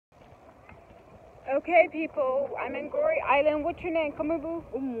Okay, people, I'm in Goree Island. What's your name? Kamubu?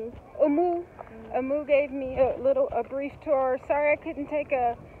 Umu. Umu. Umu gave me a brief tour. Sorry I couldn't take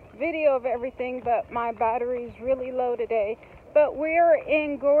a video of everything, but my battery's really low today. But we're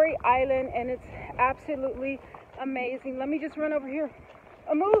in Goree Island, and it's absolutely amazing. Let me just run over here.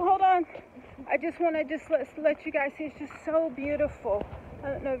 Umu, hold on. I just want to let you guys see. It's just so beautiful. I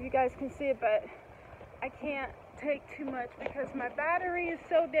don't know if you guys can see it, but I can't take too much because my battery is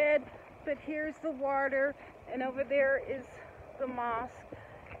so dead. But here's the water, and over there is the mosque,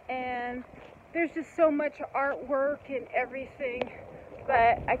 and there's just so much artwork and everything,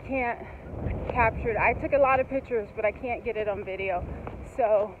 but I can't capture it. I took a lot of pictures, but I can't get it on video.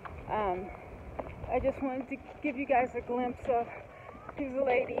 So I just wanted to give you guys a glimpse of here's a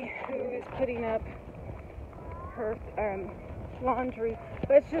lady who is putting up her laundry,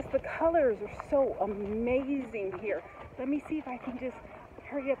 but it's just the colors are so amazing here. Let me see if I can just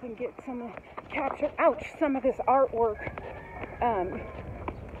hurry up and get capture some of this artwork.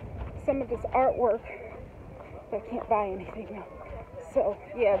 But I can't buy anything now. So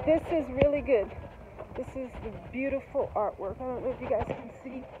yeah, this is really good. This is the beautiful artwork. I don't know if you guys can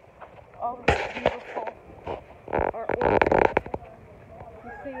see all of this beautiful artwork.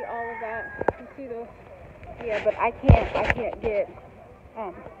 You see all of that. You see the yeah, but I can't get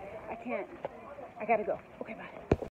I gotta go. Okay, bye.